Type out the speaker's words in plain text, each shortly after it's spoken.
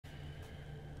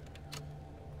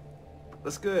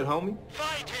What's good, homie?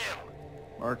 Find him!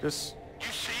 Marcus? You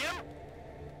see him?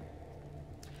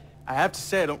 I have to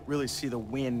say I don't really see the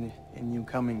win in you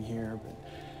coming here, but...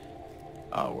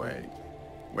 Oh, wait.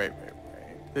 Wait.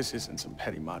 This isn't some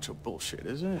petty macho bullshit,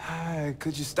 is it?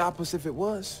 Could you stop us if it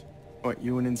was? What,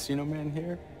 you and Encino Man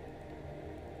here?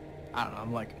 I don't know,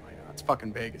 I'm liking my odds.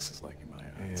 Fucking Vegas is liking my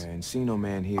odds. Yeah, Encino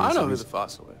Man here. I know who the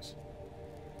fossil is.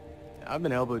 I've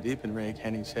been elbow deep in Ray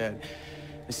Kenny's head,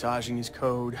 massaging his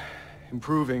code,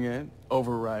 improving it,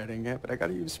 overriding it, but I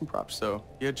gotta use some props, though.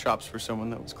 You had chops for someone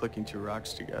that was clicking two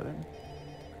rocks together.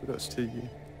 Kudos to you.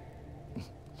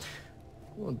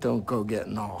 Well, don't go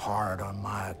getting all hard on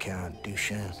my account,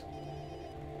 Duchenne.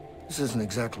 This isn't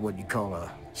exactly what you call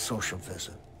a social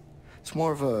visit. It's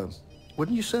more of a,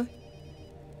 wouldn't you say?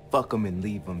 Fuck 'em and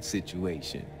leave 'em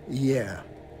situation. Yeah,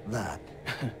 that.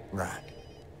 Right.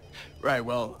 Right,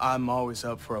 well, I'm always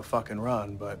up for a fucking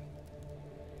run, but...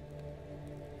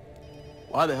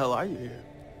 Why the hell are you here?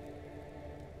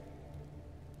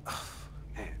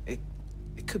 Man,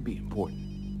 it could be important.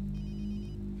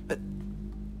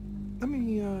 Let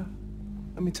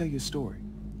me tell you a story.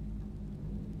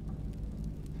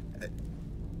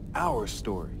 Our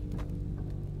story.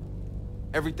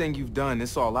 Everything you've done,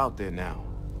 it's all out there now.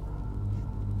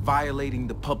 Violating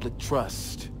the public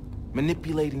trust,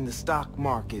 manipulating the stock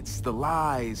markets, the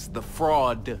lies, the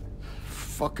fraud.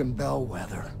 Fucking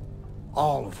bellwether.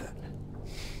 All of it.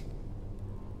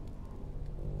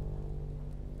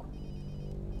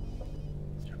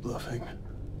 You're bluffing.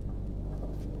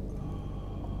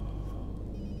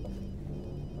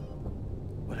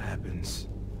 What happens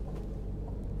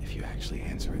if you actually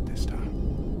answer it this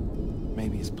time?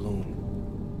 Maybe it's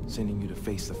Bloom sending you to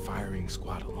face the firing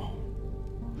squad alone.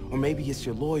 Or maybe it's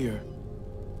your lawyer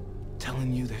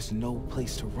telling you there's no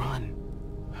place to run.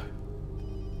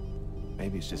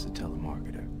 Maybe it's just a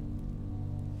telemarketer.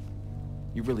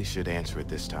 You really should answer it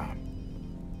this time.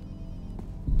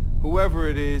 Whoever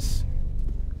it is,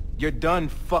 you're done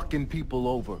fucking people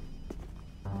over.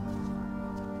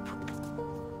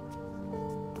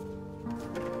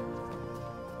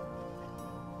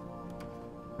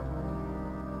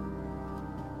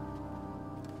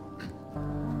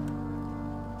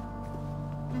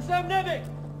 Sam Nemec!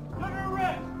 Under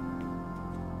arrest!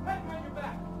 Head behind your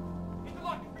back!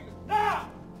 Interlock your fingers, now!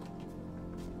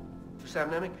 Sam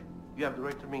Nemec, you have the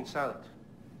right to remain silent.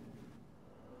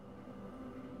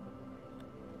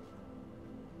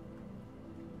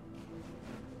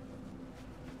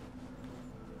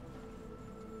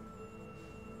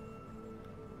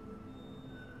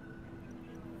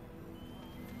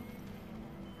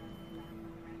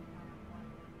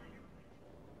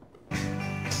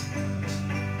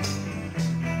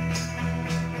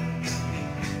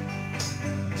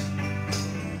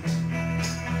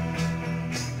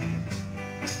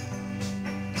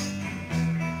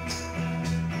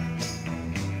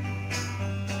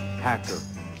 Hacker.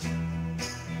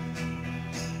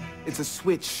 It's a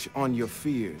switch on your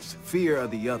fears. Fear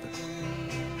of the other.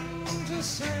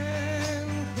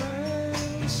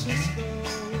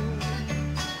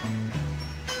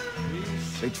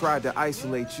 They tried to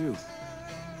isolate you.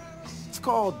 It's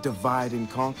called divide and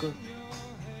conquer.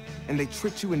 And they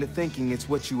tricked you into thinking it's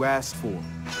what you asked for.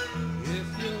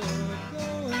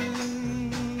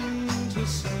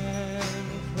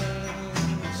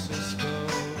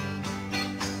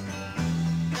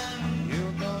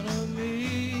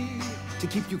 To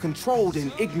keep you controlled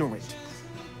and ignorant.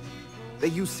 They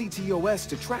use CTOS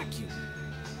to track you,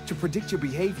 to predict your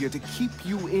behavior, to keep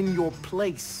you in your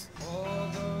place.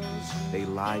 They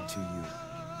lied to you.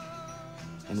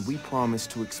 And we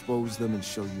promised to expose them and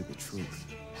show you the truth.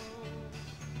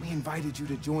 We invited you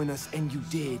to join us, and you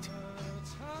did.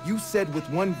 You said with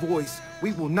one voice,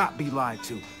 we will not be lied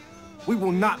to. We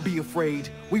will not be afraid.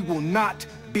 We will not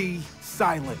be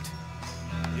silent.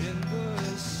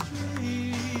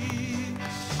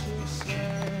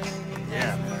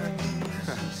 Yeah, man.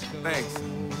 Thanks.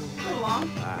 So long.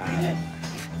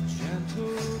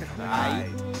 Alright.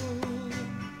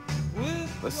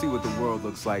 Let's see what the world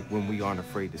looks like when we aren't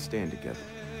afraid to stand together.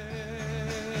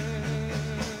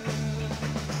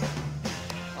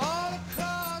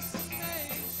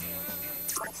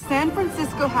 San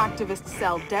Francisco hacktivist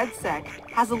cell DedSec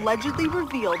has allegedly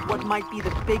revealed what might be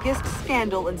the biggest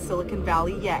scandal in Silicon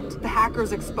Valley yet. The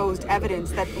hackers exposed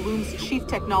evidence that Bloom's chief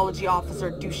technology officer,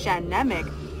 Duchenne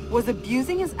Nemec, was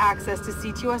abusing his access to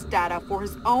CTOS data for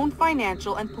his own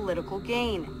financial and political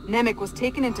gain. Nemec was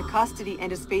taken into custody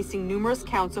and is facing numerous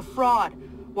counts of fraud,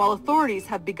 while authorities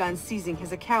have begun seizing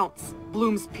his accounts.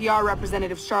 Bloom's PR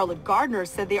representative Charlotte Gardner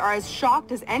said they are as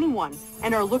shocked as anyone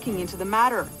and are looking into the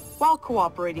matter while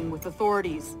cooperating with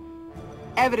authorities.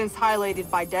 Evidence highlighted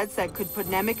by DedSec could put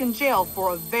Nemec in jail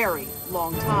for a very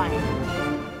long time.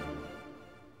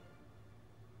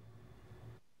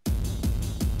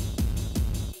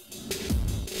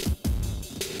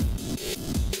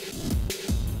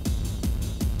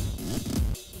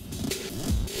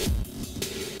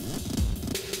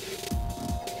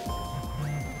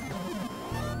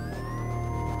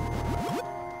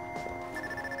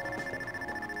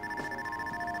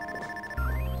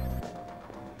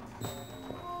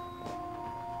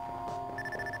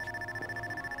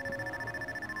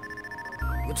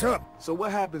 What's up? So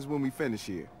what happens when we finish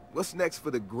here? What's next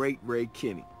for the great Ray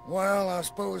Kinney? Well, I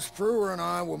suppose Frewer and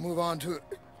I will move on to...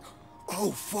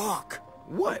 Oh, fuck!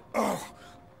 What? Oh,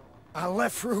 I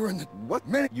left Frewer in the... What?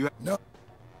 Minute... You... No.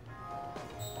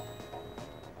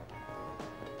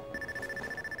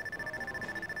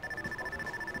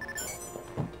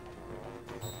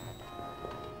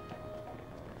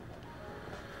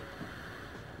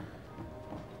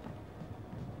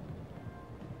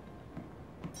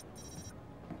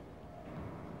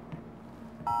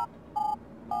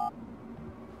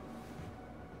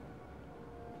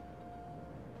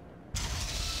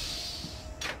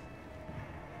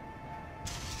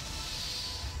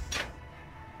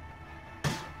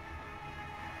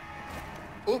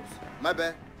 Oops, my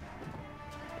bad.